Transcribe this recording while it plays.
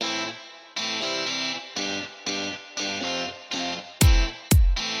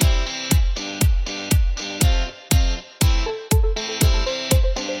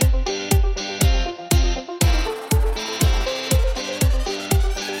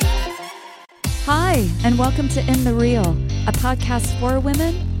Hi, and welcome to In the Real, a podcast for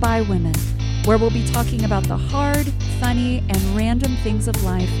women by women, where we'll be talking about the hard, funny, and random things of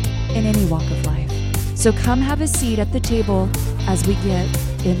life in any walk of life. So come have a seat at the table as we get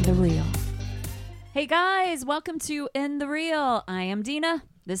in the real. Hey guys, welcome to In the Real. I am Dina.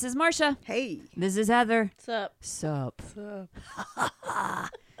 This is Marsha. Hey. This is Heather. Sup? Sup. What's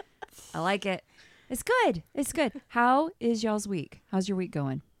I like it. It's good. It's good. How is y'all's week? How's your week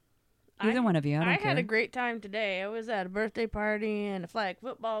going? Either one of you. I don't care. had a great time today. I was at a birthday party and a flag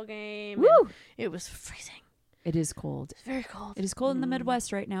football game. Woo! It was freezing. It is cold. It's very cold. It is cold in the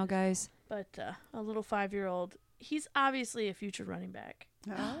Midwest right now, guys. But a little 5-year-old, he's obviously a future running back.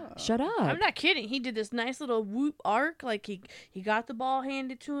 Oh. Shut up. I'm not kidding. He did this nice little whoop arc. Like he got the ball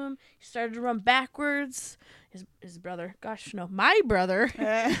handed to him. He started to run backwards. His brother, my brother,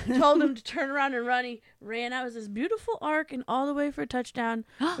 told him to turn around and run. He ran out. It was this beautiful arc and all the way for a touchdown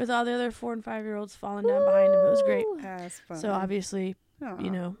with all the other 4- and 5-year-olds falling down behind him. It was great. That's fun. So obviously,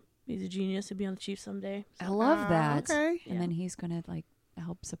 he's a genius. He'll be on the Chiefs someday. I love that. Okay. And then he's going to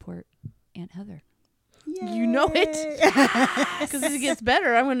help support Aunt Heather. Yay. You know it. Because as he gets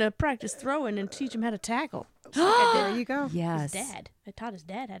better, I'm going to practice throwing and teach him how to tackle. There you go. Yes. His dad. I taught his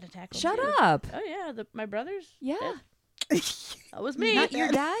dad how to tackle. Shut too. up. Oh, yeah. My brothers. Yeah. That was me. Not your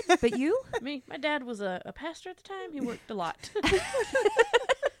dad, but you? Me. My dad was a pastor at the time. He worked a lot.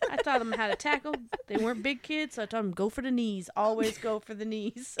 I taught them how to tackle. They weren't big kids, so I taught them go for the knees. Always go for the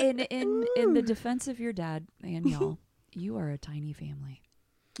knees. In the defense of your dad and y'all, you are a tiny family.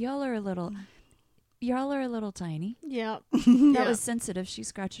 Y'all are a little tiny. Yeah. That was sensitive. She's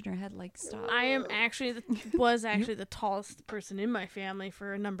scratching her head like, stop. I am actually the tallest person in my family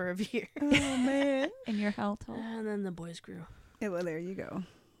for a number of years. Oh, man. In your household. And then the boys grew. Yeah, well, there you go.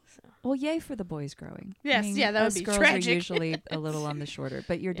 So. Well, yay for the boys growing. Yes, that would us be girls tragic. are usually a little on the shorter,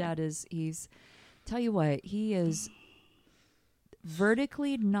 but your dad he's, tell you what, he is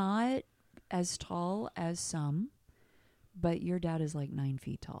vertically not as tall as some, but your dad is like 9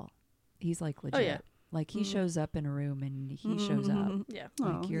 feet tall. He's like legit. Oh, yeah. Like he shows up in a room and he shows up. Yeah.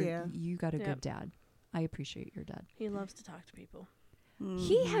 Like you got a good dad. I appreciate your dad. He loves to talk to people.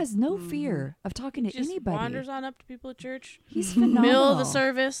 He has no fear of talking to Just anybody. wanders on up to people at church. He's phenomenal. Middle of the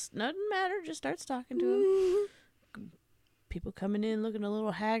service. Doesn't matter. Just starts talking to him. People coming in looking a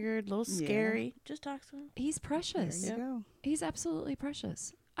little haggard, a little scary. Just talks to him. He's precious. There you go. He's absolutely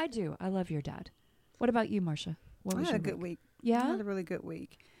precious. I do. I love your dad. What about you, Marsha? What was I your had a good week. Yeah? I had a really good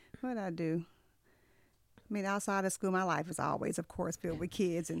week. What did I do? I mean, outside of school, my life is always, of course, filled with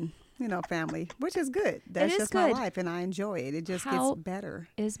kids and, family, which is good. That's just my life, and I enjoy it. It just gets better.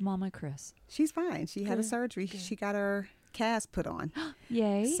 Is Mama Chris? She's fine. She had a surgery. Good. She got her cast put on.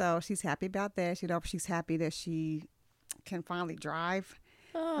 Yay. So she's happy about that. She's happy that she can finally drive.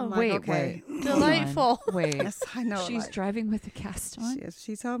 Oh, wait. Delightful. Wait. Yes, I know. She's driving with a cast on?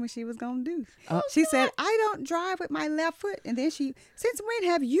 She told me she was going to do. Oh. She said, I don't drive with my left foot. And then since when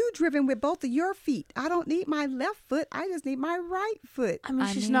have you driven with both of your feet? I don't need my left foot. I just need my right foot. I mean,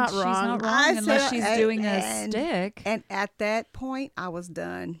 she's not wrong. She's not wrong unless she's doing a stick. And at that point, I was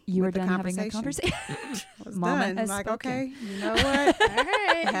done. You were with done the having a conversation? I was Mama done. has I'm like, spoken. okay, you know what? All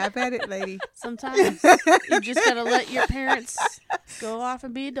right. Have at it, lady. Sometimes you just got to let your parents go off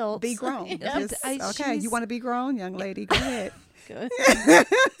and be adults. Be grown. Yep. Okay, you want to be grown, young lady? Go ahead. Good.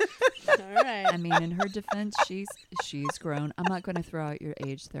 All right. I mean, in her defense, she's grown. I'm not going to throw out your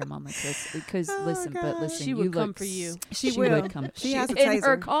age there, Mama Chris, because listen, She you would come look for you. She will. would come. She has a in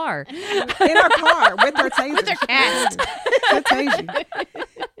her taser. car. In her car with her taser. With her cast. She'll tase you.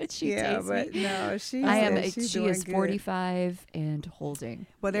 She Yeah, tased but me. no, She doing is good. 45 and holding.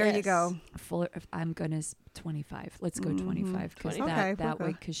 Well, there you go. I'm gonna 25. Let's go 25 because Okay, that we'll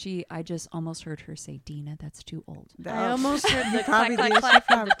way go. because I just almost heard her say, Dina, that's too old. I almost heard the probably clack, did. clack,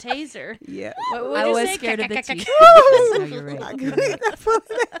 clack of the taser. Yeah. What would I you was say? scared of the Clack, clack, teeth. clack, No, you're right. You're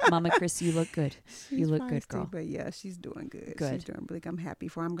right. Mama Chris, you look good. You look good, girl. But yeah, she's doing good. Good. She's doing really. I'm happy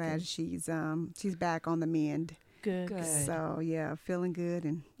for her. I'm glad she's back on the mend. Good. So yeah, feeling good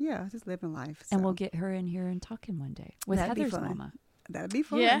and just living life. And So we'll get her in here and talking one day with That'd be Heather's fun. mama. that'd be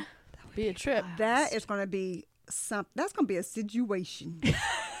fun. Yeah. Be a trip. That is going to be that's going to be a situation.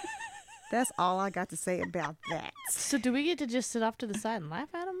 That's all I got to say about that. So do we get to just sit off to the side and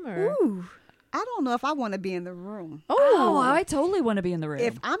laugh at him? Or? Ooh, I don't know if I want to be in the room. Oh, I totally want to be in the room.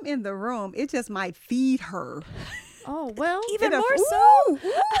 If I'm in the room, it just might feed her. Oh, well. Even more so.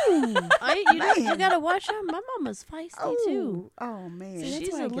 You got to watch out. My mama's feisty, too. Oh, man. See, that's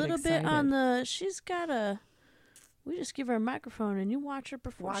She's why I a get little bit excited. on the... She's got a... We just give her a microphone and you watch her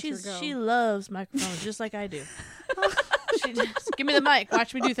perform. Watch her go. She loves microphones just like I do. She just, give me the mic.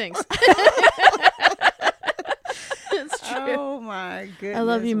 Watch me do things. my goodness. I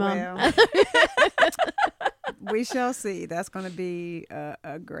love you, Mom. Well, we shall see. That's going to be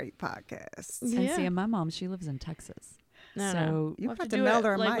a great podcast. And see, my mom, she lives in Texas. No. You we'll have to meld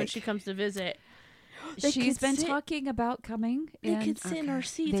her like mic. when she comes to visit. She's been talking about coming. They could sit in our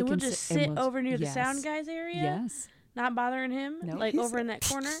seats and we'll just sit over near the sound guys area. Yes. Not bothering him, like over in that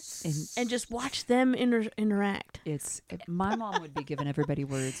corner, and just watch them interact. My mom would be giving everybody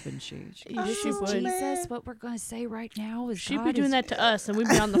words, wouldn't she? She would. Jesus, what we're going to say right now is she'd be doing that to us, and we'd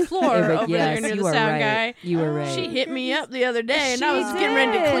be on the floor over there near the sound guy. You were right. She hit me up the other day, and I was getting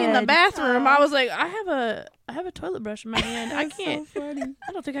ready to clean the bathroom. I was like, I have a toilet brush in my hand. I can't. So funny.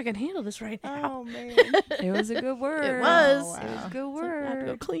 I don't think I can handle this right now. Oh man, it was a good word. It was. Oh, wow. It was a good word. I have to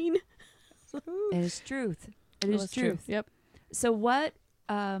go clean. It is truth. It is truth. Yep. So what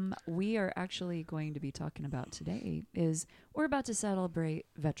we are actually going to be talking about today is we're about to celebrate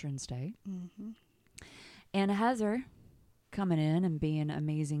Veterans Day. Mm-hmm. And Heather coming in and being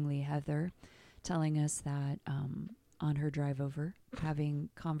amazingly Heather, telling us that on her drive over, having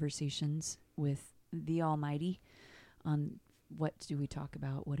conversations with the Almighty on what do we talk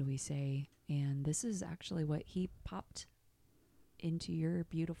about, what do we say, and this is actually what he popped into your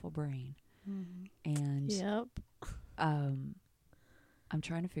beautiful brain. Mm-hmm. And yep. I'm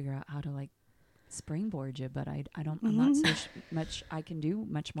trying to figure out how to like springboard you, but I don't. I'm not so much. I can do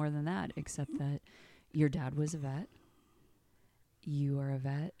much more than that, except that your dad was a vet. You are a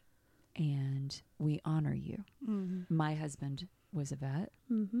vet, and we honor you. Mm-hmm. My husband was a vet.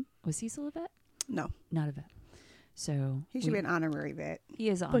 Mm-hmm. Was he still a vet? No, not a vet. So he should be an honorary vet. He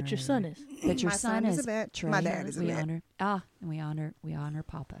is honorary. But your son is. But your My son is a vet. Trey. My dad is a vet. And we honor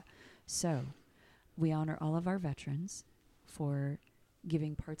Papa. So we honor all of our veterans for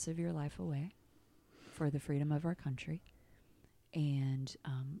giving parts of your life away for the freedom of our country. And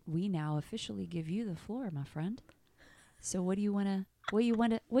we now officially give you the floor, my friend. So what do you want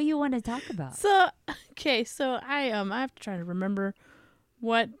to talk about? So I have to try to remember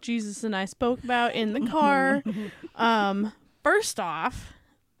what Jesus and I spoke about in the car. First off,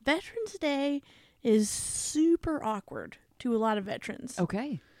 Veterans Day is super awkward to a lot of veterans.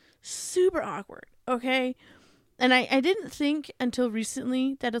 Okay. Super awkward. Okay. And I didn't think until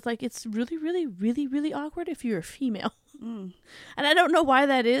recently that it's really, really, really, really awkward if you're a female. Mm. And I don't know why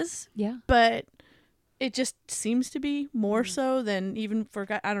that is. Yeah. But it just seems to be more so than even for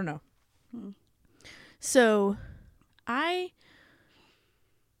guys. I don't know. Mm. So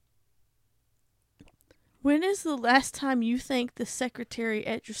when is the last time you thanked the secretary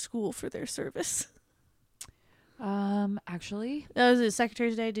at your school for their service? Actually. That was it,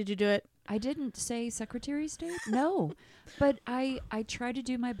 Secretary's Day. Did you do it? I didn't say Secretary's Day. No. But I try to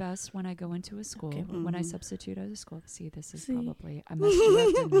do my best when I go into a school, when I substitute at a school. Probably, I messed you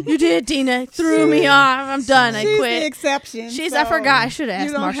up, didn't I? You did, Tina. Threw me off. I'm done. I quit. She's the exception. I forgot. I should have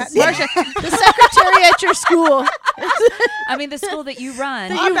asked Marsha. Marsha, the secretary at your school. I mean, the school that you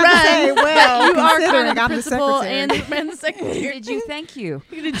run. You are kind of the principal and the secretary. Did you thank you?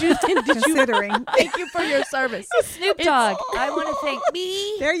 Did you thank you for your service? Snoop Dogg. I want to thank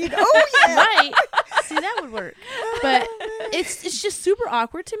me. There you go. Oh, yeah. Right. See, that would work. But it's just super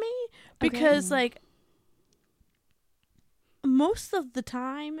awkward to me because most of the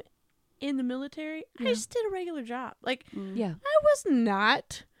time in the military, I just did a regular job. I was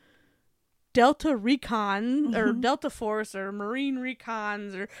not Delta Recon or Delta Force or Marine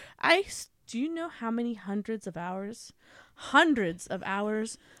Recons do you know how many hundreds of hours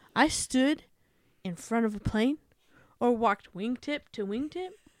I stood in front of a plane or walked wingtip to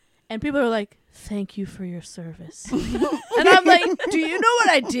wingtip and people are like, thank you for your service. And I'm like, do you know what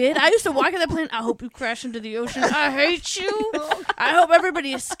I did? I used to walk in that plane. I hope you crash into the ocean. I hate you. I hope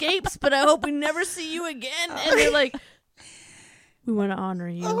everybody escapes, but I hope we never see you again. And they're like, we want to honor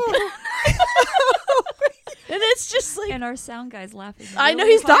you. And it's just like... And our sound guy's laughing. Really I know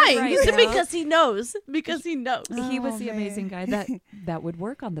he's dying. Right because he knows. Because he knows. He was the amazing guy that would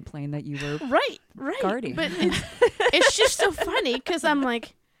work on the plane that you were guarding. But it's just so funny because I'm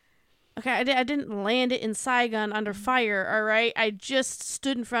like, okay, I didn't land it in Saigon under fire, all right? I just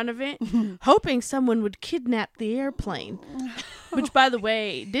stood in front of it hoping someone would kidnap the airplane. Which, by the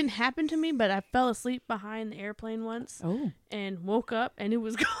way, didn't happen to me, but I fell asleep behind the airplane once and woke up and it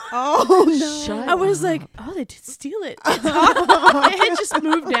was gone. Oh, no. I was like, oh, they did steal it. It had just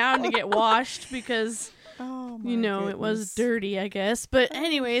moved down to get washed because, it was dirty, I guess. But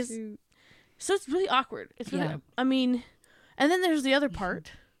anyways, so it's really awkward. It's really, I mean, and then there's the other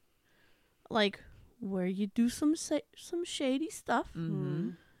part, where you do some shady stuff.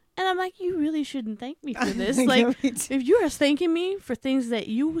 Mm-hmm. And I'm like, you really shouldn't thank me for this. If you are thanking me for things that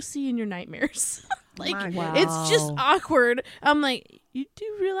you will see in your nightmares. Like, Wow. it's just awkward. I'm like, you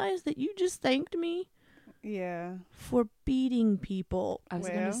do realize that you just thanked me Yeah. for beating people? I was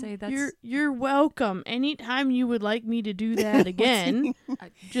going to say that's... You're welcome. Anytime you would like me to do that again,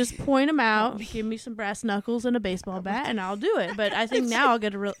 just point them out, give me some brass knuckles and a baseball bat, and I'll do it. But I think now I'll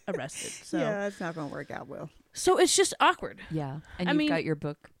get arrested. So yeah, it's not going to work out well. So it's just awkward. Yeah. And you've got your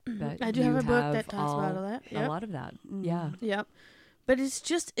book. That I do have a book that talks about all that. Yep. A lot of that. Yeah. Yep. But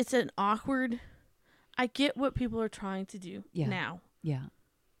it's an awkward... I get what people are trying to do now. Yeah.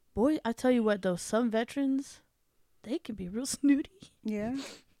 Boy, I tell you what, though, some veterans, they can be real snooty. Yeah.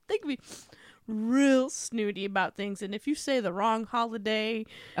 They can be real snooty about things. And if you say the wrong holiday,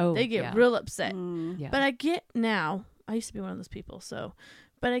 they get real upset. Yeah. But I get now, I used to be one of those people,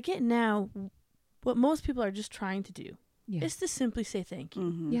 but I get now what most people are just trying to do is to simply say thank you.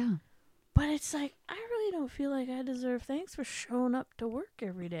 Mm-hmm. Yeah. But it's like, I really don't feel like I deserve thanks for showing up to work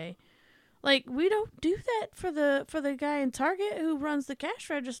every day. Like, we don't do that for the guy in Target who runs the cash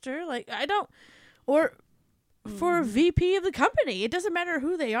register. Like, I don't, or for a VP of the company. It doesn't matter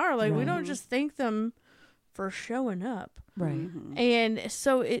who they are. Like, we don't just thank them for showing up. Right. And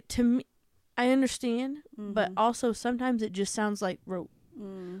so to me, I understand, but also sometimes it just sounds like rote.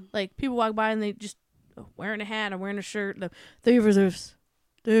 Like, people walk by and they just wearing a hat or wearing a shirt. The reserves.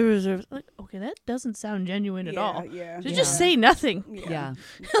 Like, okay, that doesn't sound genuine at all. Yeah. So just say nothing. Yeah.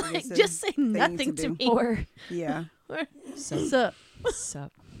 Like, just say nothing to me. Or Sup.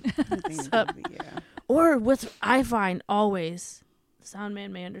 Sup. Yeah. Or what I find always, the sound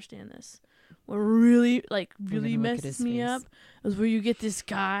man may understand this, what really messes me up is where you get this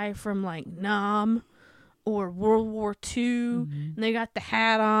guy from like Nam or World War II, and they got the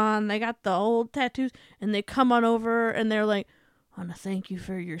hat on, they got the old tattoos, and they come on over and they're like, I want to thank you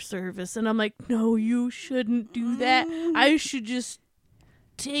for your service. And I'm like, no, you shouldn't do that. I should just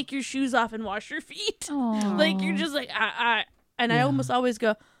take your shoes off and wash your feet. Aww. Like, you're just like, I almost always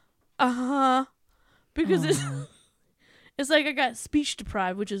go, because it's like I got speech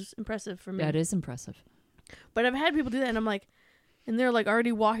deprived, which is impressive for me. That is impressive. But I've had people do that, and I'm like, and they're like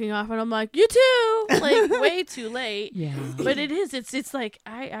already walking off, and I'm like, you too, like way too late. Yeah. But it's like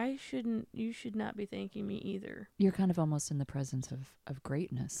you should not be thanking me either. You're kind of almost in the presence of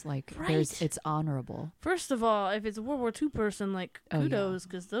greatness. Like it's honorable. First of all, if it's a World War II person, like kudos,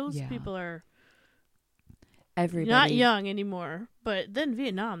 because those people are not young anymore. But then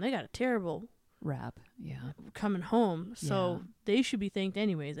Vietnam, they got a terrible rap. Yeah. Coming home, so they should be thanked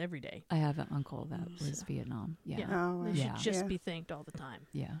anyways every day. I have an uncle that was Vietnam. Yeah. They should just be thanked all the time.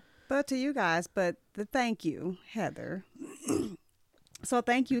 Yeah. But to you guys, thank you, Heather. So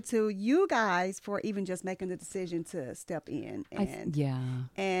thank you to you guys for even just making the decision to step in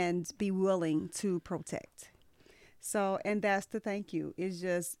and be willing to protect. So, and that's the thank you. It's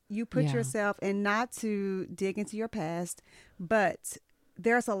just you put yourself, and not to dig into your past, but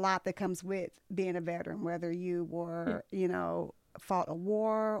there's a lot that comes with being a veteran, whether you were, fought a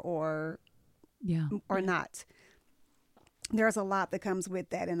war or not. There's a lot that comes with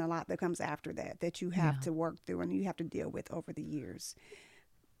that, and a lot that comes after that you have to work through and you have to deal with over the years.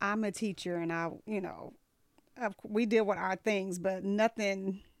 I'm a teacher, and we deal with our things, but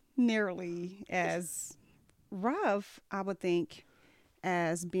nothing nearly as rough, I would think,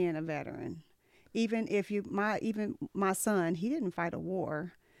 as being a veteran. Even if my son, he didn't fight a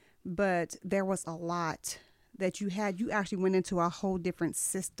war, but there was a lot that you actually went into a whole different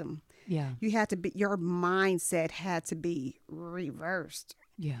system. Yeah. You had to be, your mindset had to be reversed.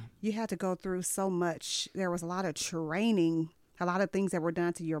 Yeah. You had to go through so much. There was a lot of training, a lot of things that were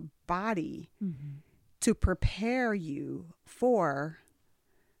done to your body to prepare you for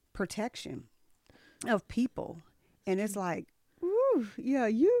protection of people. And it's like, woo, yeah,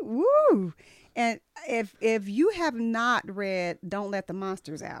 woo. And if you have not read Don't Let the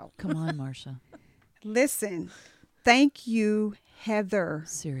Monsters Out. Come on, Marsha. Listen, thank you, Heather.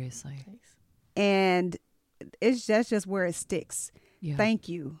 Seriously. Thanks. And it's just where it sticks. Yeah. Thank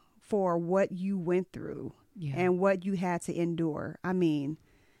you for what you went through and what you had to endure. I mean,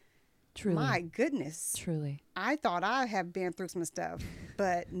 truly. My goodness. Truly. I thought I have been through some stuff,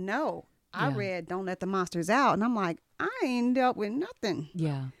 but no. I read Don't Let the Monsters Out, and I'm like, I ain't dealt with nothing.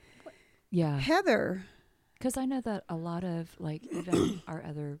 Yeah. Yeah. Heather. Because I know that a lot of, like, even our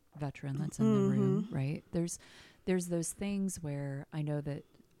other veteran that's in the room, right? There's those things where I know that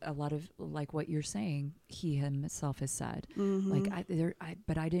a lot of, like what you're saying, he himself has said, like,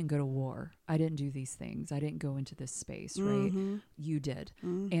 but I didn't go to war. I didn't do these things. I didn't go into this space, right? You did.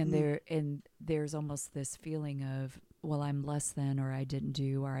 And there's almost this feeling of, well, I'm less than, or I didn't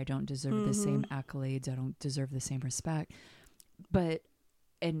do, or I don't deserve the same accolades. I don't deserve the same respect. But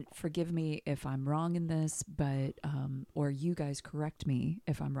and forgive me if I'm wrong in this, but, or you guys correct me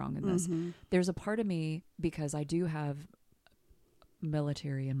if I'm wrong in this. There's a part of me, because I do have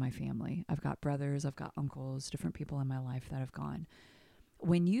military in my family. I've got brothers, I've got uncles, different people in my life that have gone.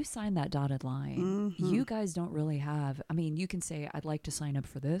 When you sign that dotted line, you guys don't really have, I mean, you can say, I'd like to sign up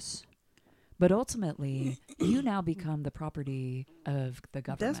for this, but ultimately, you now become the property of the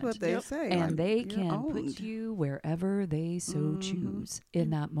government. That's what they say. And they can put you wherever they so choose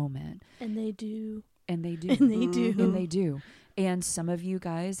in that moment. And they do. And they do. And they do. And they do. And some of you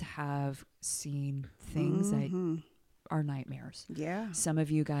guys have seen things that are nightmares. Yeah. Some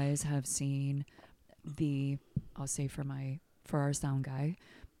of you guys have seen I'll say for our sound guy,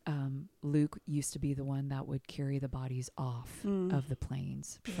 Luke used to be the one that would carry the bodies off of the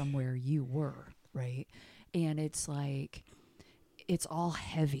planes from where you were, right? And it's like, it's all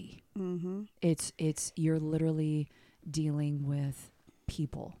heavy. It's you're literally dealing with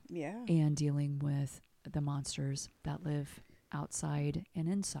people, and dealing with the monsters that live outside and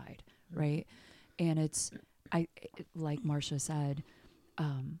inside, right? And it's, like Marcia said,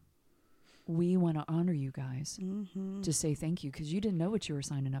 we want to honor you guys to say thank you, because you didn't know what you were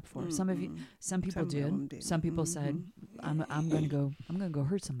signing up for. Some people did. Some people said, I'm going to go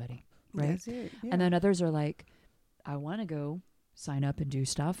hurt somebody. Right. That's it. Yeah. And then others are like, I want to go sign up and do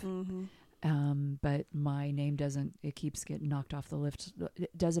stuff. But my name it keeps getting knocked off the list.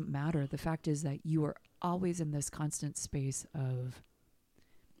 It doesn't matter. The fact is that you are always in this constant space of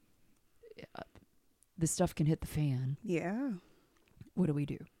the stuff can hit the fan. Yeah. What do we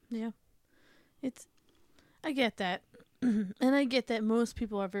do? Yeah. I get that. And I get that most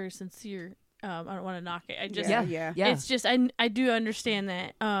people are very sincere. I don't want to knock it. I just, yeah. It's just, I do understand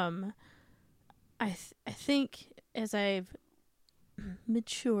that. I think as I've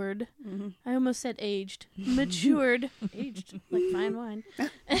matured, I almost said aged, aged like fine wine.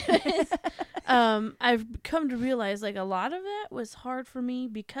 I've come to realize like a lot of that was hard for me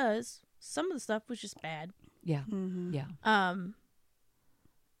because some of the stuff was just bad. Yeah. Yeah.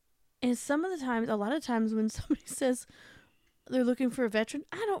 And a lot of times when somebody says they're looking for a veteran,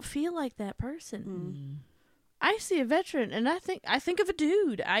 I don't feel like that person. I see a veteran and I think of a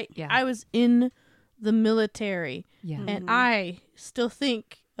dude. I was in the military, and I still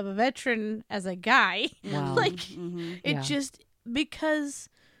think of a veteran as a guy. Wow. It just because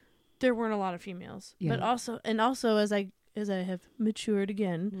there weren't a lot of females, but also as I have matured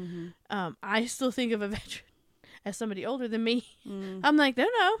again, I still think of a veteran as somebody older than me. I'm like, no.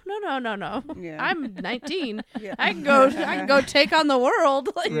 Yeah. I'm 19. I can go take on the world.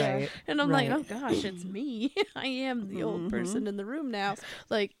 Like, right. And I'm like, oh gosh, it's me. I am the old person in the room now.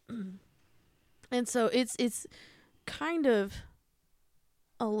 Like, and so it's kind of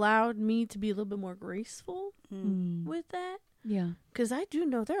allowed me to be a little bit more graceful with that. Yeah. Because I do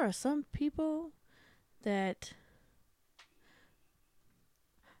know there are some people that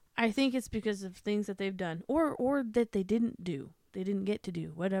I think it's because of things that they've done or that they didn't do. They didn't get to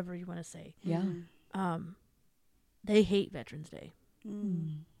do, whatever you want to say. Yeah. They hate Veterans Day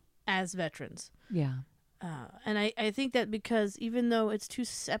as veterans. Yeah. And I think that because even though it's two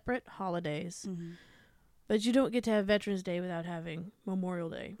separate holidays, but you don't get to have Veterans Day without having Memorial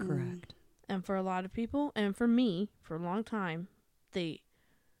Day. Correct. And for a lot of people, and for me, for a long time,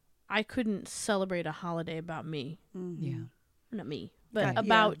 I couldn't celebrate a holiday about me. Yeah. Not me, but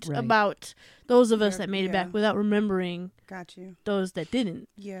Right. about those of us that made it back without remembering those that didn't.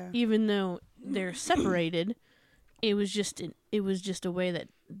 Yeah. Even though they're separated, it was just a way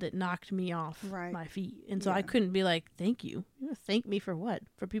that knocked me off my feet. And so I couldn't be like, thank you. You're gonna thank me for what?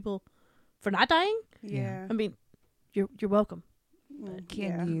 For people for not dying? Yeah. I mean, you're welcome.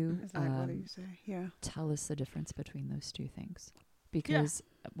 Can you what do you say? Yeah. tell us the difference between those two things? Because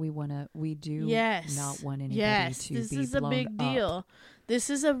we do not want anybody to be blown up. This is a big deal. This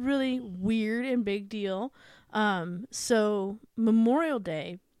is a really weird and big deal. So Memorial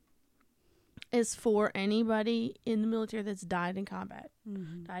Day is for anybody in the military that's died in combat,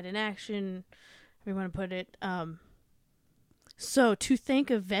 died in action, however you want to put it. So to thank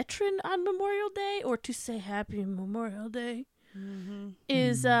a veteran on Memorial Day or to say Happy Memorial Day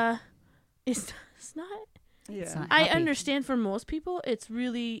is it's not. Yeah. I understand for most people it's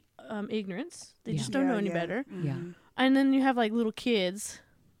really ignorance. They just don't know any better. Yeah. And then you have like little kids.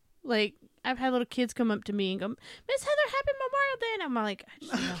 Like I've had little kids come up to me and go, Miss Heather, Happy Memorial Day, and I'm like,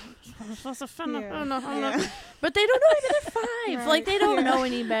 but they don't know any better. 5. Right. Like they don't know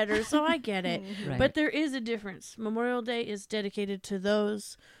any better, so I get it. Right. But there is a difference. Memorial Day is dedicated to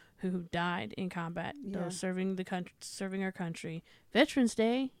those who died in combat, those serving our country. Veterans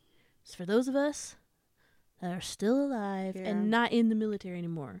Day is for those of us that are still alive and not in the military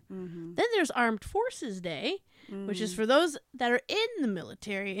anymore. Mm-hmm. Then there's Armed Forces Day, which is for those that are in the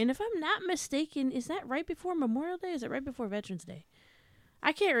military. And if I'm not mistaken, is that right before Memorial Day? Is it right before Veterans Day?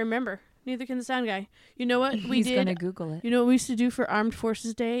 I can't remember. Neither can the sound guy. You know what we did? He's going to Google it. You know what we used to do for Armed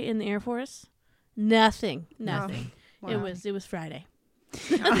Forces Day in the Air Force? Nothing. Oh, wow. It was Friday.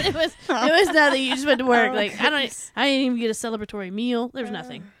 it was nothing. You just went to work. Like I didn't even get a celebratory meal. There was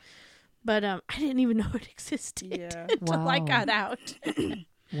nothing. But I didn't even know it existed until I got out.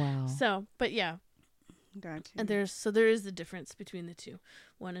 Wow. So, but yeah. Gotcha. And there is the difference between the two.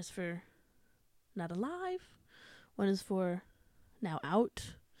 One is for not alive. One is for now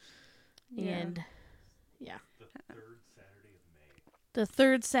out. And yeah. The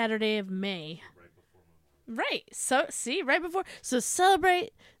third Saturday of May. Right. So, see, right before. So,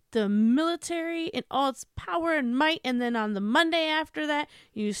 celebrate the military in all its power and might. And then on the Monday after that,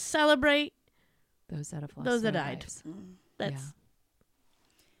 you celebrate those that have lost those that their died. lives. That's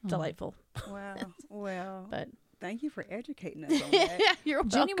delightful. Wow. Well, but thank you for educating us on that. You're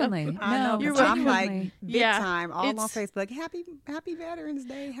genuinely. welcome. I know. You're I'm like big Yeah. time all on Facebook. Happy Veterans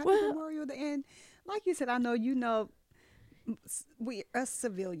Day. Happy Memorial Day. And like you said, I know we us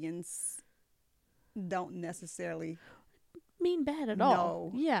civilians don't necessarily mean bad at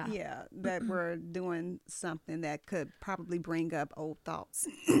all. Yeah, that we're doing something that could probably bring up old thoughts.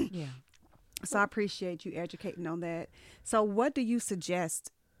 Yeah. So I appreciate you educating on that. So what do you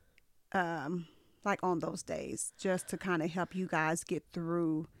suggest, like on those days, just to kind of help you guys get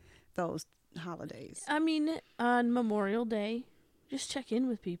through those holidays? I mean, on Memorial Day, just check in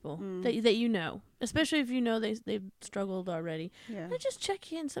with people that you know, especially if you know they've struggled already. Yeah. And just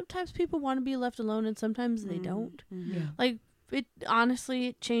check in. Sometimes people want to be left alone, and sometimes they don't. Yeah. Like it honestly,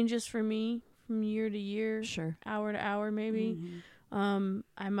 it changes for me from year to year, sure, hour to hour, maybe.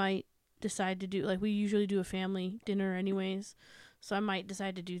 I might decide to do, like, we usually do a family dinner anyways, so I might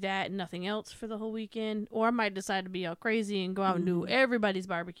decide to do that and nothing else for the whole weekend, or I might decide to be all crazy and go out and do everybody's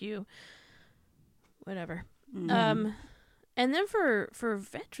barbecue, whatever. And then for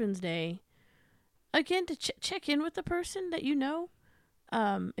Veterans Day, again, to check in with the person that you know,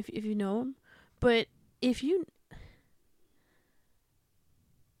 if you know them. But if you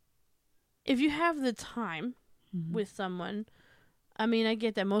have the time with someone, I mean, I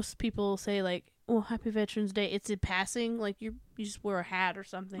get that most people say, like, well, Happy Veterans Day, it's in passing, like you just wear a hat or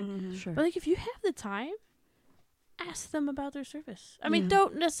something. Sure. But like, if you have the time, ask them about their service. I mean,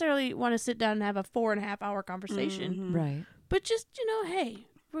 don't necessarily want to sit down and have a 4.5 hour conversation. Right. But just, hey,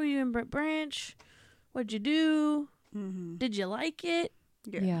 were you in Branch? What'd you do? Did you like it?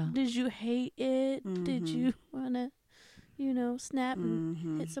 Yeah. Did you hate it? Did you want to, snap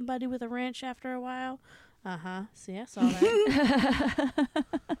and hit somebody with a wrench after a while? See, I saw that.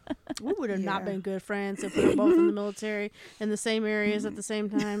 We would have not been good friends if we were both in the military in the same areas at the same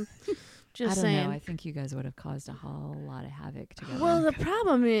time. Just I don't saying. know. I think you guys would have caused a whole lot of havoc together. Well, the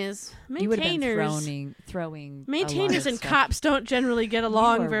problem is maintainers and cops don't generally get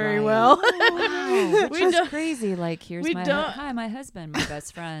along very well. Wow, which is crazy. Like, here's my husband, my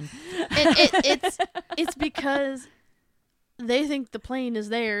best friend. It's because they think the plane is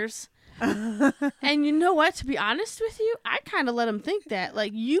theirs. And you know what? To be honest with you, I kind of let them think that.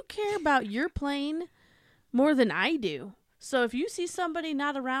 Like, you care about your plane more than I do. So if you see somebody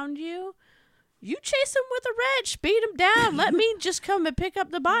not around you, you chase them with a wrench, beat them down. Let me just come and pick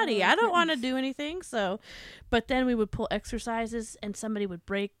up the body. I don't want to do anything. So, but then we would pull exercises and somebody would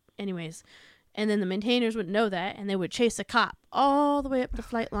break anyways. And then the maintainers would know that and they would chase a cop all the way up the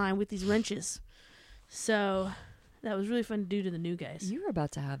flight line with these wrenches. So that was really fun to do to the new guys. You're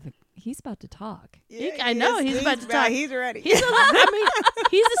about to he's about to talk. Yeah, I know he's about to talk. He's ready. He's he's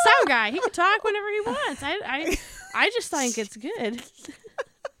the sound guy. He can talk whenever he wants. I just think it's good.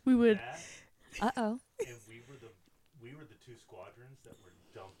 We would. Uh-oh. And we were the two squadrons that were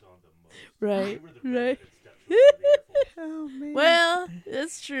dumped on the most. Right. We were the right. Oh man. Well,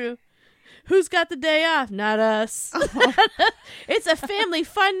 that's true. Who's got the day off? Not us. It's a family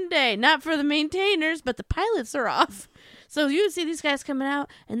fun day. Not for the maintainers, but the pilots are off. So you would see these guys coming out,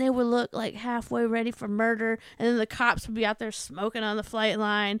 and they would look like halfway ready for murder, and then the cops would be out there smoking on the flight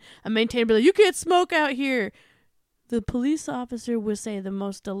line. A maintainer would be like, "You can't smoke out here." The police officer would say the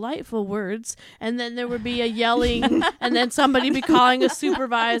most delightful words, and then there would be a yelling, and then somebody be calling a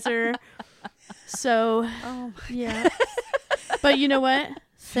supervisor. So, yeah. But you know what?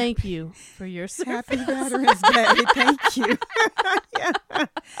 Thank you for your service. Happy Veterans Day. Thank you.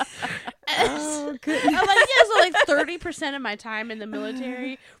 Oh, good. I'm like, so like 30% of my time in the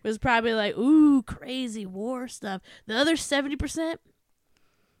military was probably like, ooh, crazy war stuff. The other 70%,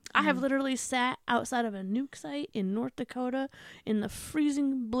 I have literally sat outside of a nuke site in North Dakota in the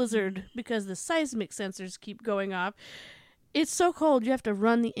freezing blizzard because the seismic sensors keep going off. It's so cold you have to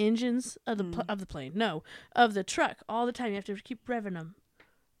run the engines of the truck all the time. You have to keep revving them.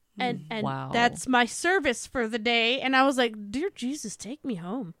 And wow. That's my service for the day. And I was like, dear Jesus, take me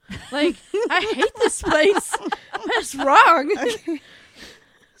home. Like, I hate this place. What's wrong?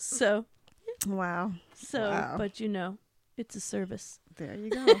 So. Wow. So, but you know, it's a service. There you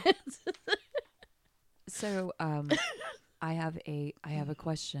go. So, I have a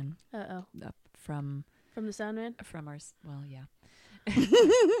question. From the sound man? From our, well, yeah.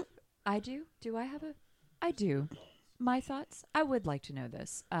 I do. Do I have I do. My thoughts? I would like to know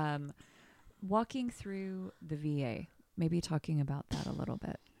this. Walking through the VA, maybe talking about that a little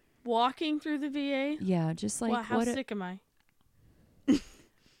bit. Walking through the VA? Yeah, just like... Well, how sick am I?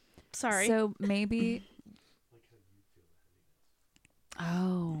 Sorry. So maybe...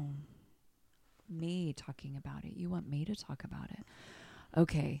 Oh. Me talking about it. You want me to talk about it?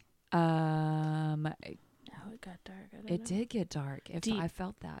 Okay. It got dark. It did get dark. I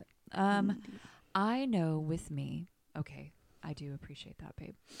felt that. I know with me... Okay, I do appreciate that,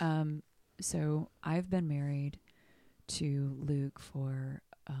 babe. So I've been married to Luke for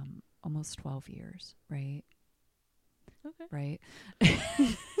almost 12 years, right? Okay. Right?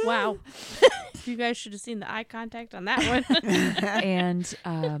 Wow. You guys should have seen the eye contact on that one. And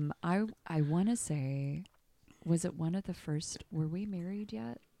I want to say, was it one of the first, were we married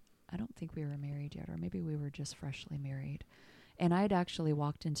yet? I don't think we were married yet, or maybe we were just freshly married. And I had actually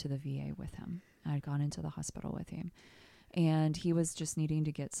walked into the VA with him. I had gone into the hospital with him. And he was just needing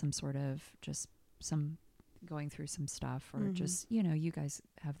to get some sort of, going through some stuff, or just, you guys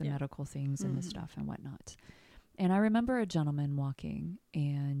have the medical things and the stuff and whatnot. And I remember a gentleman walking,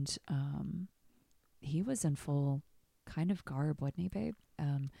 and he was in full kind of garb, wasn't he, babe?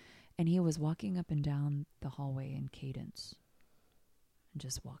 And he was walking up and down the hallway in cadence, and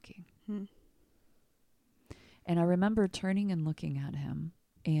just walking. And I remember turning and looking at him,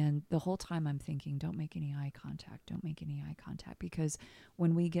 and the whole time I'm thinking, don't make any eye contact, because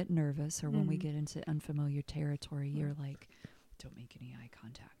when we get nervous or when we get into unfamiliar territory, you're like, don't make any eye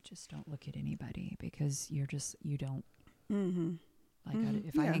contact. Just don't look at anybody, because you don't.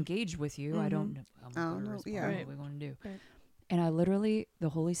 If I engage with you, I don't know. What are we going to do? Right. And I literally, the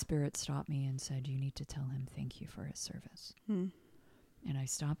Holy Spirit stopped me and said, you need to tell him thank you for his service. And I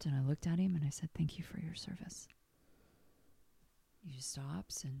stopped and I looked at him and I said, thank you for your service. He just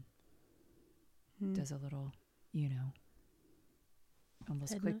stops and does a little,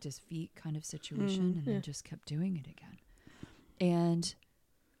 almost clicked his feet kind of situation, and then just kept doing it again. And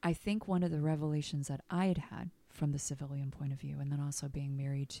I think one of the revelations that I had from the civilian point of view, and then also being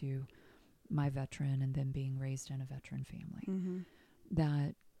married to my veteran and then being raised in a veteran family,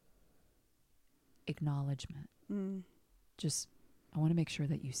 that acknowledgement, just, I want to make sure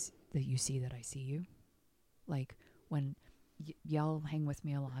that you see that I see you. Like when y'all hang with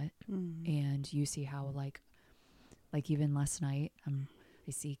me a lot, and you see how like even last night,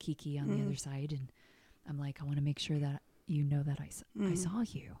 I see Kiki on the other side, and I'm like, I want to make sure that you know that I saw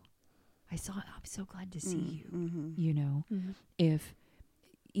you. I'm so glad to see you.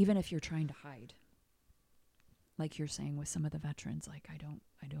 Even if you're trying to hide, like you're saying with some of the veterans, like I don't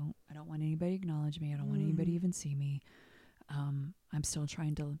want anybody to acknowledge me. I don't want anybody to even see me. I'm still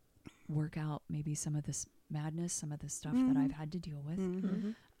trying to work out maybe some of this madness, some of the stuff that I've had to deal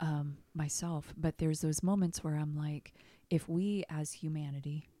with myself. But there's those moments where I'm like, if we as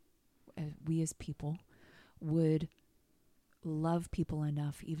humanity, we as people would love people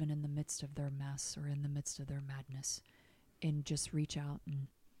enough, even in the midst of their mess or in the midst of their madness, and just reach out and,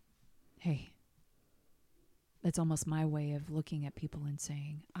 hey, that's almost my way of looking at people and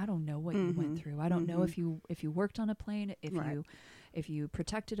saying, I don't know what you went through. I don't know if you worked on a plane, if you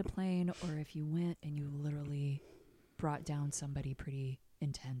protected a plane, or if you went and you literally brought down somebody pretty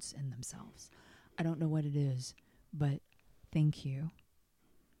intense in themselves. I don't know what it is, but thank you.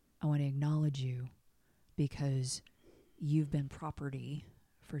 I want to acknowledge you because you've been property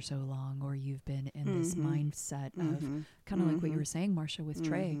for so long, or you've been in this mindset of kind of like what you were saying, Marcia, with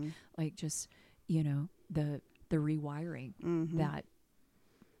Trey, like just, the rewiring that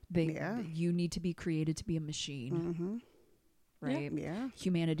you need to be created to be a machine, right? Yeah.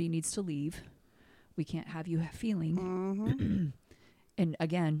 Humanity needs to leave. We can't have you feeling. And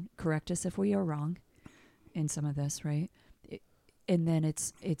again, correct us if we are wrong in some of this, right? And then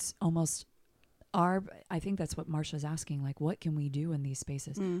it's almost I think that's what Marcia's asking, like, what can we do in these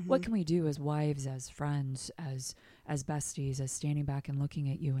spaces? What can we do as wives, as friends, as besties, as standing back and looking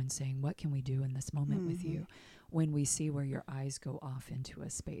at you and saying, what can we do in this moment with you? when we see where your eyes go off into a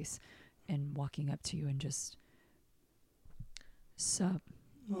space and walking up to you and just sup.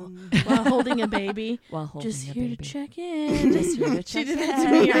 While holding a baby. While holding just a here baby. To check in. Just here to check she did in. that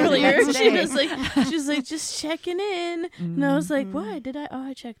to me earlier. She was like, just checking in. And I was like, what? Did I? Oh,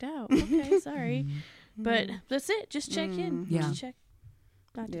 I checked out. Okay, sorry. But that's it. Just check in. Yeah. Just check.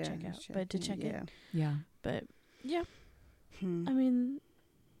 Not to check out, but to check in. Yeah. But, yeah. I mean.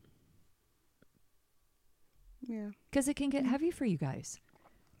 Yeah. Because it can get heavy for you guys.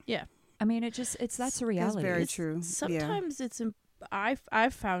 Yeah. I mean, that's a reality. That's very true. Sometimes it's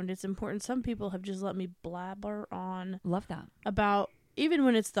I've found it's important. Some people have just let me blabber on. Love that. About, even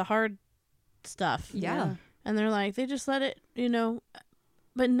when it's the hard stuff. Yeah. And they're like, they just let it,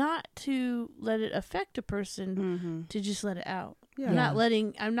 but not to let it affect a person, to just let it out. Yeah.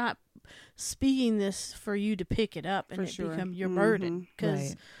 I'm not speaking this for you to pick it up and become your burden.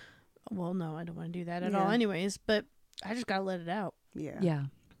 Because, well, no, I don't want to do that at all anyways, but I just got to let it out. Yeah. Yeah.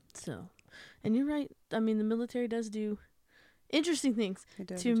 So, and you're right. I mean, the military does do interesting things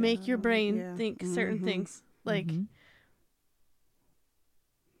to make your brain think certain things, like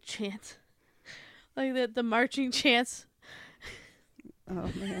chants, like the marching chants. Oh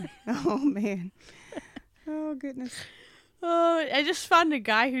man! Oh goodness! Oh, I just found a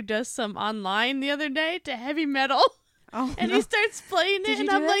guy who does some online the other day to heavy metal. Oh, and he starts playing it, and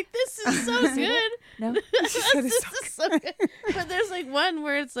I'm like, this is so good. No, this is so good. But there's like one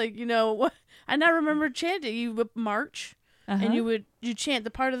where it's like, I now remember chanting. You would march, and you chant.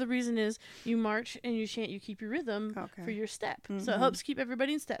 The part of the reason is you march and you chant. You keep your rhythm for your step, so it helps keep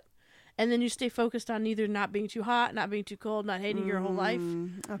everybody in step. And then you stay focused on either not being too hot, not being too cold, not hating your whole life.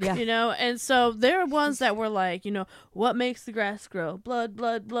 Okay. And so there are ones that were like, what makes the grass grow? Blood,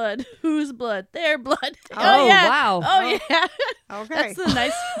 blood, blood. Whose blood? Their blood. Oh, yeah. wow. Oh, yeah. Okay. That's the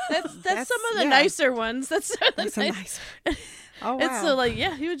nice. That's some of the nicer ones. That's nice. Oh, wow. And so, like,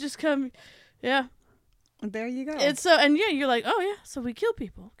 he would just come. Yeah. There you go. And so, and you're like, oh yeah, so we kill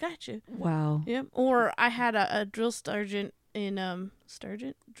people. Gotcha. Wow. Yeah. Or I had a drill sergeant in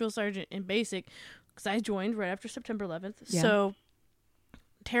drill sergeant in basic, because I joined right after September 11th. Yeah. So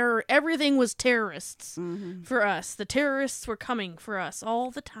everything was terrorists for us. The terrorists were coming for us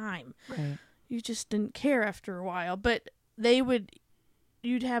all the time. Right. You just didn't care after a while, but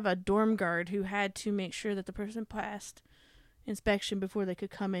you'd have a dorm guard who had to make sure that the person passed inspection before they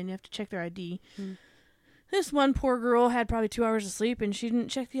could come in. You have to check their ID. This one poor girl had probably 2 hours of sleep, and she didn't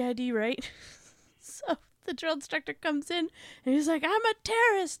check the ID right. So the drill instructor comes in, and he's like, I'm a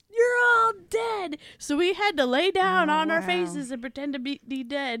terrorist. You're all dead. So we had to lay down on our faces and pretend to be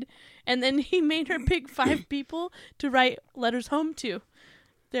dead. And then he made her pick 5 people to write letters home to.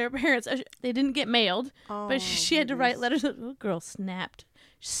 Their parents. They didn't get mailed, but she had to write letters. The little girl snapped.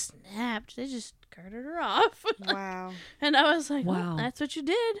 They just carted her off. Wow. And I was like, wow, well, that's what you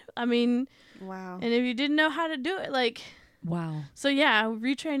did. I mean, wow. And if you didn't know how to do it, like, wow. So yeah,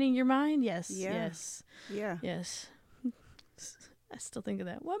 retraining your mind. Yes. Yeah. Yes. I still think of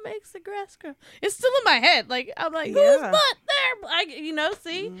that. What makes the grass grow? It's still in my head. Like, I'm like, who's butt there?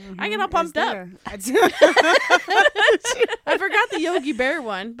 See? I get all pumped up. I forgot the Yogi Bear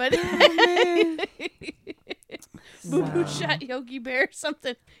one, but Boo Boo shot Yogi Bear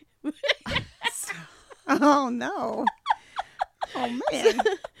something. Oh no. Oh man.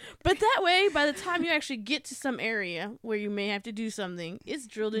 But that way, by the time you actually get to some area where you may have to do something, it's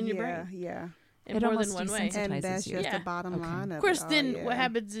drilled in your brain. Yeah. In more than one way. And that's just the bottom line of it. Of course, then what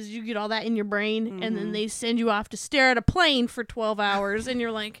happens is you get all that in your brain, and then they send you off to stare at a plane for 12 hours, and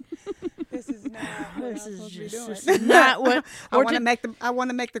you're like, this is not what this is just not what I want to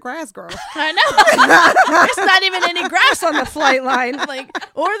make the grass grow. I know. There's not even any grass on the flight line. Like,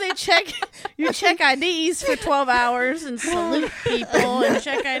 or you check IDs for 12 hours and salute people and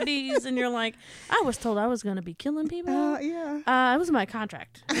check IDs, and you're like, I was told I was going to be killing people. It was my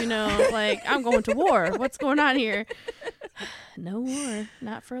contract. Like, I'm going to war. What's going on here? No war,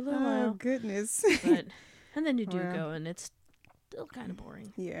 not for a little while. Oh goodness. And then you do go, and it's still kind of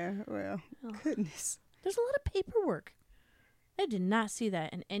boring. Yeah, well, goodness. There's a lot of paperwork. I did not see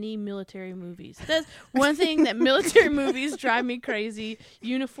that in any military movies. That's one thing that military movies drive me crazy.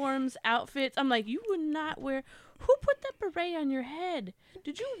 Uniforms, outfits. I'm like, you would not wear... Who put that beret on your head?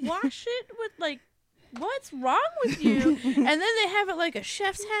 Did you wash it with, like... What's wrong with you? And then they have it like a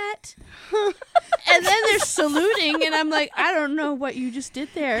chef's hat. And then they're saluting, and I'm like, I don't know what you just did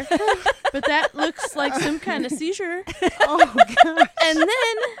there, but that looks like some kind of seizure. Oh, God.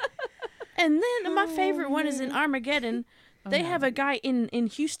 And then my favorite one is in Armageddon. They have a guy in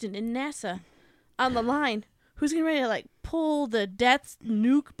Houston, in NASA, on the line who's getting ready to, like, pull the death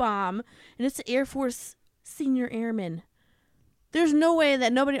nuke bomb, and it's the Air Force senior airman. There's no way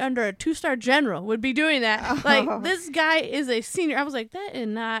that nobody under a 2-star general would be doing that. Like, this guy is a senior. I was like, that is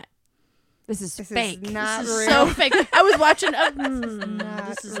not. This is fake. Is not this real. is so fake. I was watching.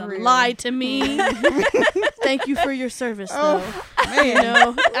 This is real. a lie to me. Thank you for your service, though. Man. You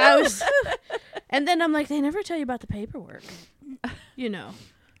know, I was. And then I'm like, they never tell you about the paperwork. You know,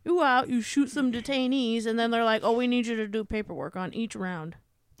 you go out, you shoot some detainees, and then they're like, oh, we need you to do paperwork on each round.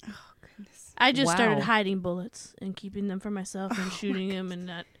 Oh, goodness. I just started hiding bullets and keeping them for myself and shooting them and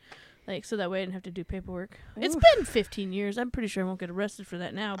not, like, so that way I didn't have to do paperwork. Oof. It's been 15 years. I'm pretty sure I won't get arrested for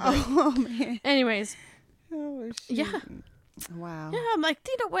that now. But Man. anyways. Oh, shoot. Yeah. Wow. Yeah, I'm like,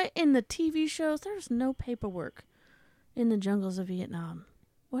 you know what? In the TV shows, there's no paperwork in the jungles of Vietnam.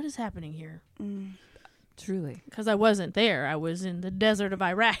 What is happening here? Truly. Because I wasn't there. I was in the desert of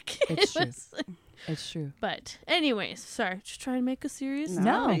Iraq. It's true. It's true. But anyways, sorry. Just trying to make a serious.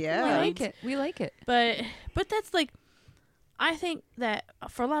 No, yeah. We like it. We like it. But that's like, I think that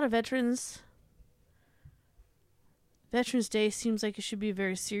for a lot of veterans, Veterans Day seems like it should be a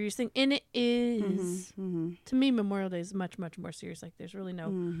very serious thing. And it is. To me, Memorial Day is much, much more serious. Like, there's really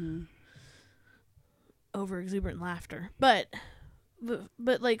no over-exuberant laughter. But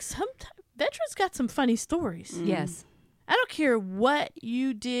like, sometimes veterans got some funny stories. Yes. I don't care what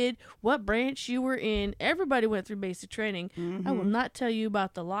you did, what branch you were in. Everybody went through basic training. I will not tell you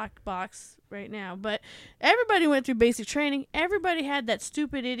about the lockbox right now, but everybody went through basic training. Everybody had that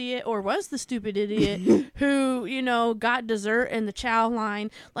stupid idiot, or was the stupid idiot, who, you know, got dessert in the chow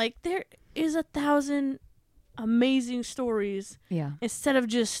line. Like, there is 1,000 amazing stories. Yeah. Instead of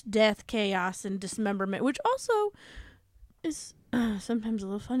just death, chaos, and dismemberment, which also is sometimes a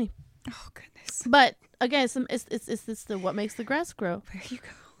little funny. Oh, goodness. But again, it's the what makes the grass grow. There you go.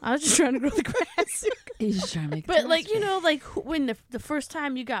 I was just trying to grow the grass. He's just trying to make. But like, you know, like when the first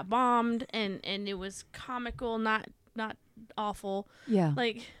time you got bombed and it was comical, not awful. Yeah.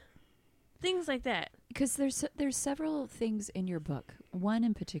 Like things like that. Because there's several things in your book. One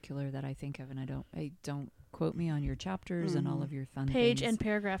in particular that I think of, and I don't quote me on your chapters and all of your fun page things. And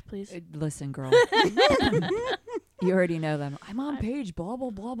paragraph, please. Listen, girl. You already know them. I'm on page blah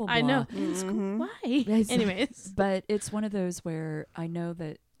blah blah blah blah. I know. Why? Anyways, but it's one of those where I know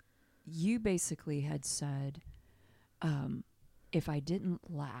that you basically had said, if I didn't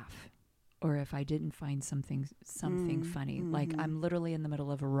laugh, or if I didn't find something funny, like I'm literally in the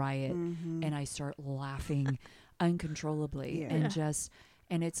middle of a riot and I start laughing uncontrollably,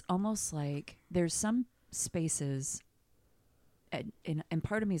 and it's almost like there's some spaces, and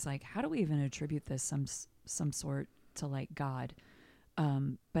part of me is like, how do we even attribute this some sort to like God?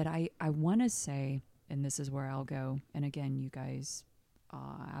 But I want to say, and this is where I'll go, and again, you guys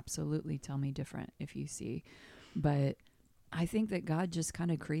absolutely tell me different if you see, but I think that God just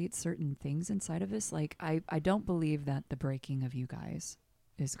kind of creates certain things inside of us. Like I don't believe that the breaking of you guys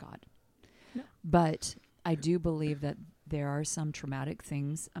is God. No. But I do believe that there are some traumatic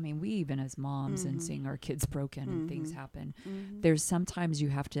things. I mean, we even as moms and seeing our kids broken and things happen, there's sometimes you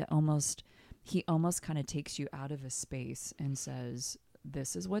have to he almost kind of takes you out of a space and says,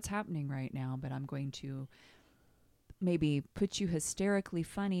 this is what's happening right now, but I'm going to maybe put you hysterically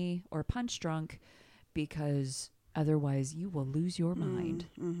funny or punch drunk, because otherwise you will lose your mind,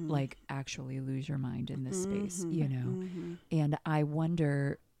 like actually lose your mind in this space, you know? And I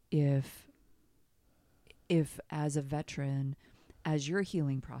wonder if as a veteran, as your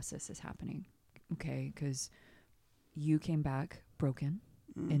healing process is happening, okay, because you came back broken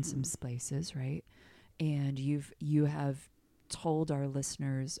in some places, right? And you have told our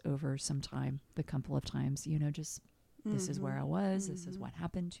listeners over some time, the couple of times, you know, just this is where I was, this is what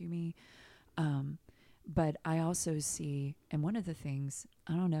happened to me. But I also see, and one of the things,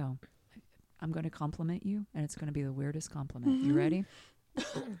 I don't know, I'm going to compliment you, and it's going to be the weirdest compliment. You ready?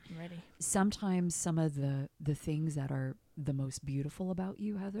 I'm ready. Sometimes some of the things that are the most beautiful about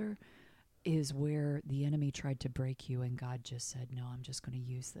you, Heather, is where the enemy tried to break you and God just said, no, I'm just going to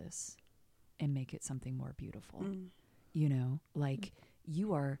use this and make it something more beautiful. You know, like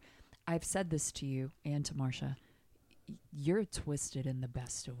you are, I've said this to you and to Marsha, you're twisted in the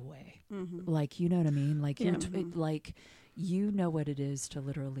best of way. Like, you know what I mean? Like, you're like, you know what it is to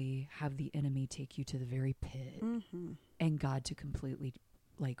literally have the enemy take you to the very pit and God to completely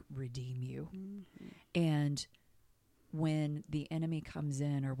like redeem you. And when the enemy comes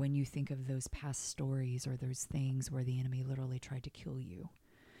in, or when you think of those past stories or those things where the enemy literally tried to kill you,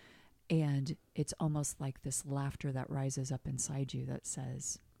 and it's almost like this laughter that rises up inside you that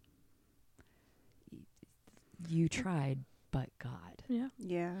says, you tried, but God. Yeah.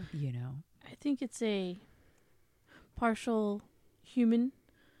 You know? I think it's a partial human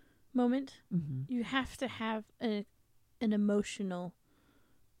moment, you have to have an emotional.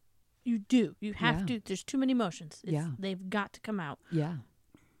 You do. You have to. There's too many emotions. They've got to come out. Yeah.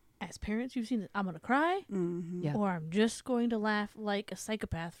 As parents, you've seen it. I'm going to cry, or I'm just going to laugh like a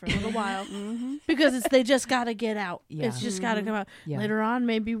psychopath for a little while, because they just got to get out. Yeah. It's just got to come out. Yeah. Later on,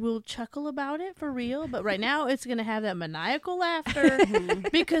 maybe we'll chuckle about it for real, but right now, it's going to have that maniacal laughter,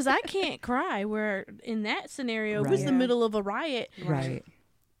 because I can't cry, where in that scenario, it was the middle of a riot. Right.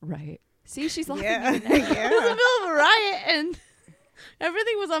 See, she's laughing. It was the middle of a riot, and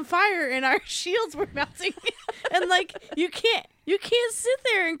everything was on fire, and our shields were melting. And like, you can't sit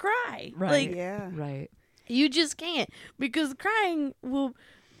there and cry. Right. Like, right. You just can't, because crying will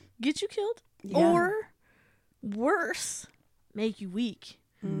get you killed, or worse, make you weak.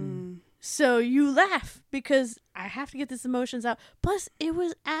 So you laugh because I have to get these emotions out. Plus, it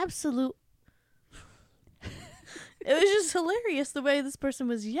was absolute. It was just hilarious the way this person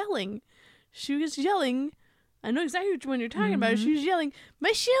was yelling. She was yelling. I know exactly which one you're talking about. She was yelling,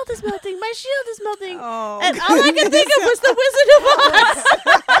 "My shield is melting! My shield is melting!" Oh, and all I could think of was the Wizard of Oz.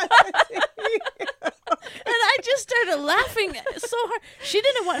 And I just started laughing so hard.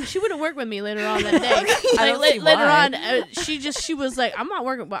 She wouldn't work with me later on that day. Later on, she was like, "I'm not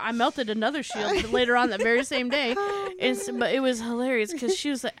working." Well, I melted another shield later on that very same day. But it was hilarious because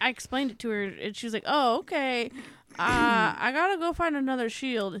she was like, I explained it to her, and she was like, "Oh, okay. I gotta go find another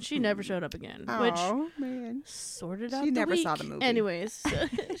shield," and she never showed up again. Which sorted out. She never saw the movie. Anyways, but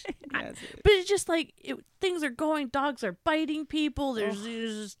it's just like things are going. Dogs are biting people.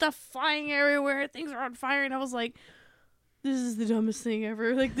 There's stuff flying everywhere. Things are on fire, and I was like, "This is the dumbest thing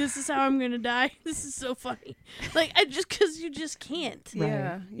ever. Like, this is how I'm gonna die. This is so funny. Like, because you just can't.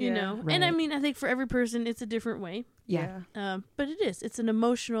 You know. Right. And I mean, I think for every person, it's a different way. Yeah. But it's an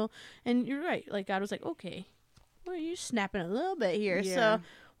emotional, and you're right. Like, God was like, okay. Well, you're snapping a little bit here, so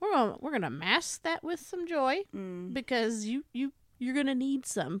we're gonna mask that with some joy, because you're gonna need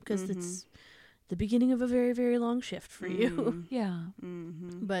some, because it's the beginning of a very, very long shift for you. Yeah.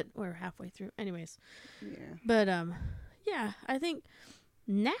 But we're halfway through, anyways. Yeah. But I think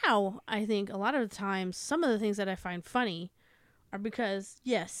now a lot of the times some of the things that I find funny are because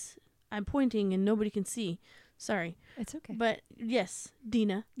I'm pointing and nobody can see. Sorry. It's okay. But yes,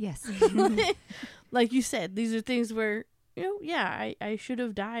 Dina. Yes. Like you said, these are things where, I should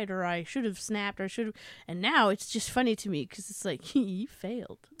have died, or I should have snapped, or and now it's just funny to me because it's like, you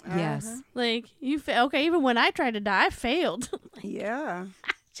failed. Yes. Like, okay, even when I tried to die, I failed. Yeah.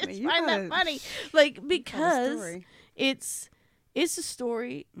 I just find that funny. Like, because it's a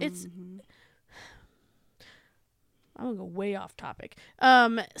story. It's... I'm going to go way off topic.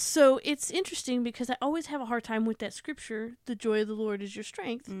 So it's interesting because I always have a hard time with that scripture, the joy of the Lord is your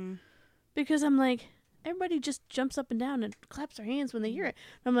strength. Because I'm like, everybody just jumps up and down and claps their hands when they hear it.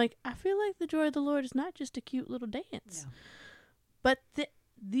 And I'm like, I feel like the joy of the Lord is not just a cute little dance. Yeah. But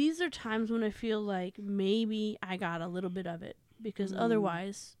these are times when I feel like maybe I got a little bit of it. Because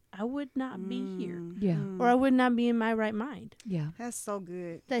otherwise, I would not be here. Yeah. Or I would not be in my right mind. Yeah. That's so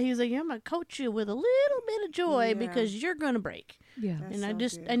good. That he was like, I'm going to coach you with a little bit of joy because you're going to break. Yeah. That's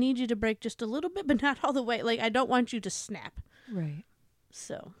and so I need you to break just a little bit, but not all the way. Like, I don't want you to snap. Right.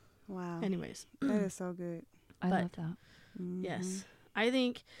 So. Wow. Anyways. That is so good. I love that. Yes. I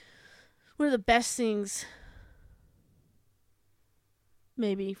think one of the best things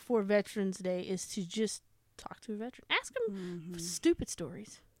maybe for Veterans Day is to just talk to a veteran. Ask them stupid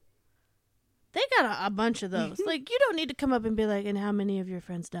stories. They got a bunch of those. Like, you don't need to come up and be like, and how many of your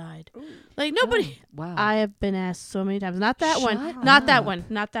friends died? Ooh. Like, nobody. Oh, wow. I have been asked so many times. Not that one. Not that one.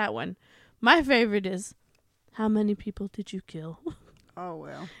 Not that one. My favorite is, how many people did you kill? Oh,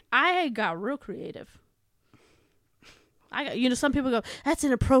 well. I got real creative. Some people go, that's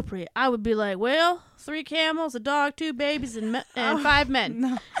inappropriate. I would be like, well, 3 camels, a dog, 2 babies, and 5 men.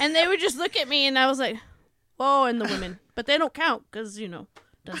 No. And they would just look at me, and I was like, oh, and the women. But they don't count because,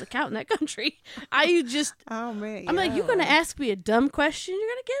 doesn't count in that country. Oh, man. I'm like, you're going to ask me a dumb question, you're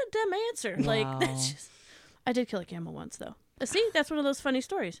going to get a dumb answer. Wow. Like, that's just. I did kill a camel once, though. See, that's one of those funny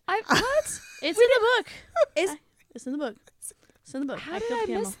stories. What? It's in the book. It's in the book. It's in the book. How did I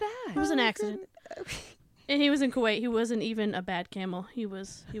miss that? It was an accident. And he was in Kuwait. He wasn't even a bad camel. He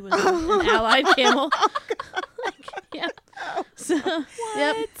was an allied camel. Yeah. So,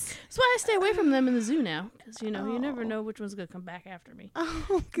 yep. That's why I stay away from them in the zoo now. Because, you never know which one's going to come back after me.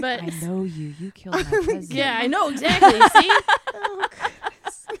 Oh, God. But I know you. You killed my cousin. Yeah, I know exactly. See?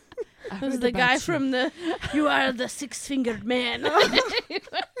 It was the guy from You Are the 6-Fingered Man.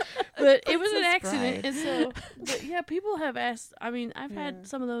 But it was an accident. And so, but yeah, people have asked. I mean, I've had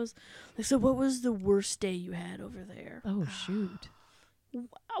some of those. Like, so what was the worst day you had over there? Oh, shoot.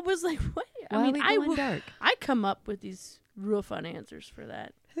 I was like, what? Why are we going dark? I come up with these real fun answers for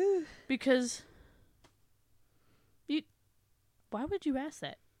that. Because why would you ask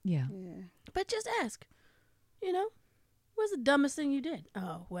that? Yeah. But just ask. You know, what's the dumbest thing you did?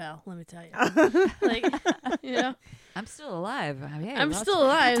 Oh, well, let me tell you. Like, you know, I'm still alive. I'm still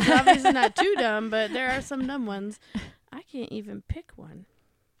alive. It's obviously not too dumb, but there are some dumb ones. I can't even pick one.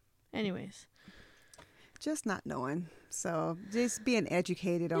 Anyways. Just not knowing. So just being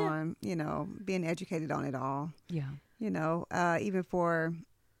educated on, being educated on it all. Yeah. Even for,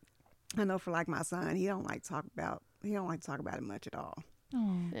 I know for like my son, he don't like to talk about it much at all.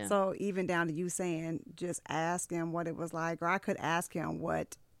 Oh. Yeah. So even down to you saying, just ask him what it was like, or I could ask him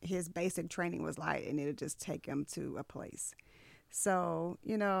what his basic training was like, and it'll just take him to a place. So,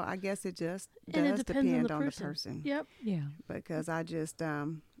 I guess it just does depend on the person. Yep. Yeah. Because I just,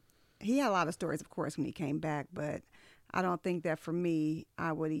 he had a lot of stories, of course, when he came back, but I don't think that for me,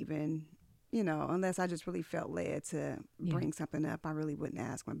 I would even, unless I just really felt led to bring something up, I really wouldn't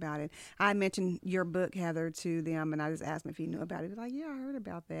ask him about it. I mentioned your book, Heather, to them, and I just asked him if he knew about it. They're like, yeah, I heard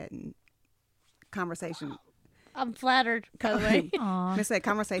about that. And conversation. I'm flattered, by the way. They said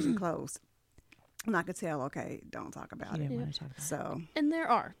conversation closed. And I could tell, okay, don't talk about it. Want to talk about So, and there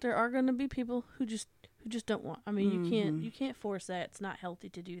are going to be people who just don't want. I mean, you can't force that. It's not healthy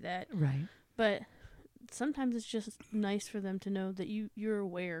to do that. Right. But sometimes it's just nice for them to know that you're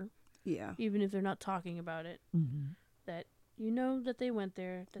aware. Yeah. Even if they're not talking about it, that you know that they went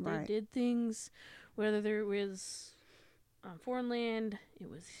there, that they did things, whether there was on foreign land, it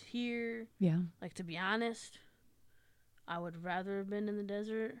was here. Yeah. Like, to be honest, I would rather have been in the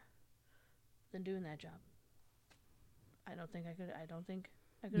desert than doing that job. I don't think I could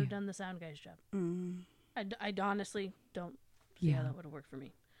have done the sound guy's job. I honestly don't see how that would have worked for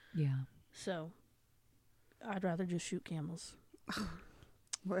me. Yeah. So I'd rather just shoot camels.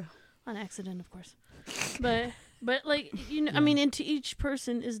 Well, on accident, of course. But like, I mean, and to each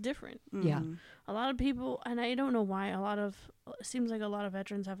person is different. Yeah. A lot of people, and I don't know why, it seems like a lot of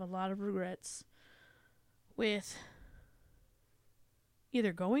veterans have a lot of regrets with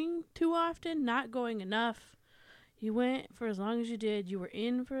either going too often, not going enough. You went for as long as you did. You were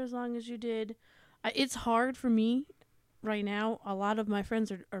in for as long as you did. It's hard for me right now. A lot of my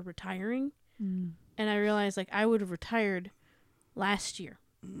friends are retiring. And I realize, like, I would have retired last year.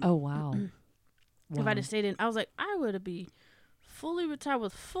 Oh, wow. If I'd have stayed in, I was like, I would be fully retired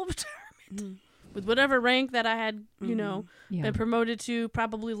with full retirement. With whatever rank that I had, been promoted to,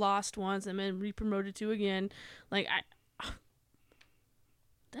 probably lost once and then re-promoted to again. Like,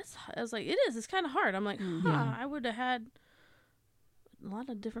 I was like, it's kind of hard. I'm like, I would have had a lot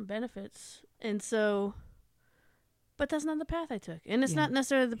of different benefits. And so, but that's not the path I took. And it's not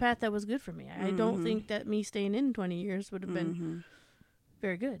necessarily the path that was good for me. I don't think that me staying in 20 years would have been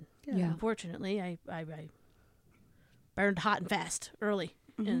very good. Yeah. Unfortunately, I burned hot and fast early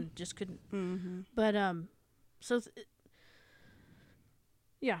and just couldn't. But, so,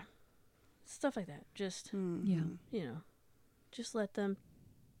 stuff like that. Just, just let them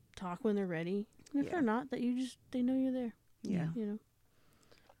talk when they're ready. And if they're not, that they know you're there. Yeah.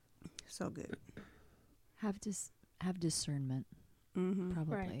 So good. Have discernment.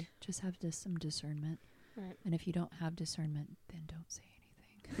 Probably. Right. Just have some discernment. Right. And if you don't have discernment, then don't say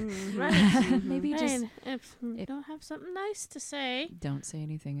anything. Right. Maybe just if you don't have something nice to say, don't say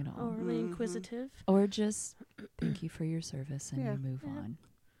anything at all. Overly inquisitive. Or just thank you for your service and you move on.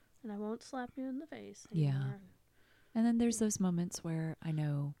 And I won't slap you in the face anymore. Yeah. And then there's those moments where I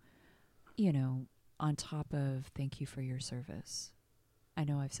know, on top of thank you for your service, I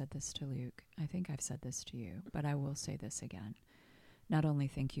know I've said this to Luke. I think I've said this to you, but I will say this again. Not only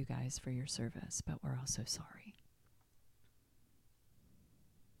thank you guys for your service, but we're also sorry.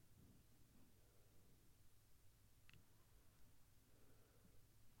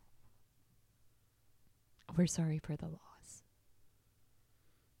 We're sorry for the loss.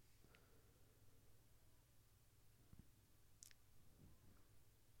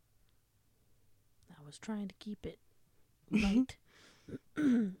 I was trying to keep it light.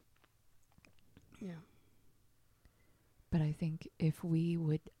 Yeah. But I think if we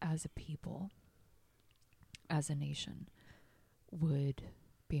would, as a people, as a nation, would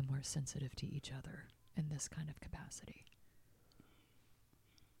be more sensitive to each other in this kind of capacity,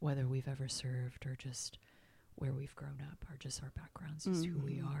 whether we've ever served or just where we've grown up or just our backgrounds, just who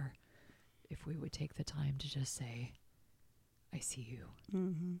we are, if we would take the time to just say, I see you,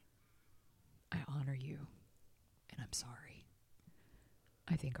 I honor you, and I'm sorry,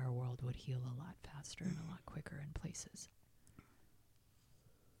 I think our world would heal a lot faster and a lot quicker in places.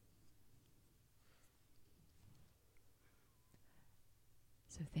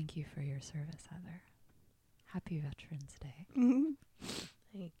 So thank you for your service, Heather. Happy Veterans Day.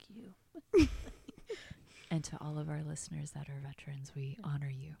 Thank you. And to all of our listeners that are veterans, we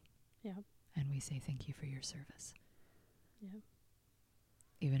honor you. Yeah. And we say thank you for your service. Yeah.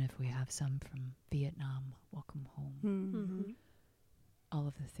 Even if we have some from Vietnam, welcome home. Mm-hmm. All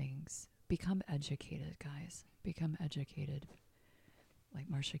of the things. Become educated, guys. Become educated. Like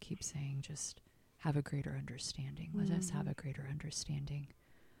Marcia keeps saying, just have a greater understanding. Let us have a greater understanding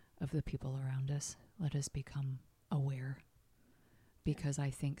of the people around us. Let us become aware. Because I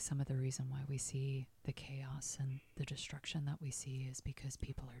think some of the reason why we see the chaos and the destruction that we see is because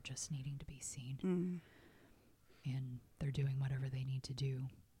people are just needing to be seen. And they're doing whatever they need to do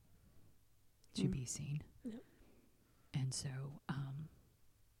to be seen. Yep. And so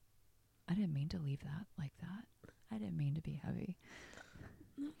I didn't mean to leave that like that. I didn't mean to be heavy.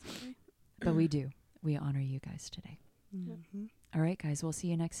 That's okay. But we do. We honor you guys today. Mm-hmm. All right, guys. We'll see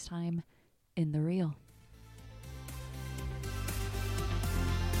you next time in The Real.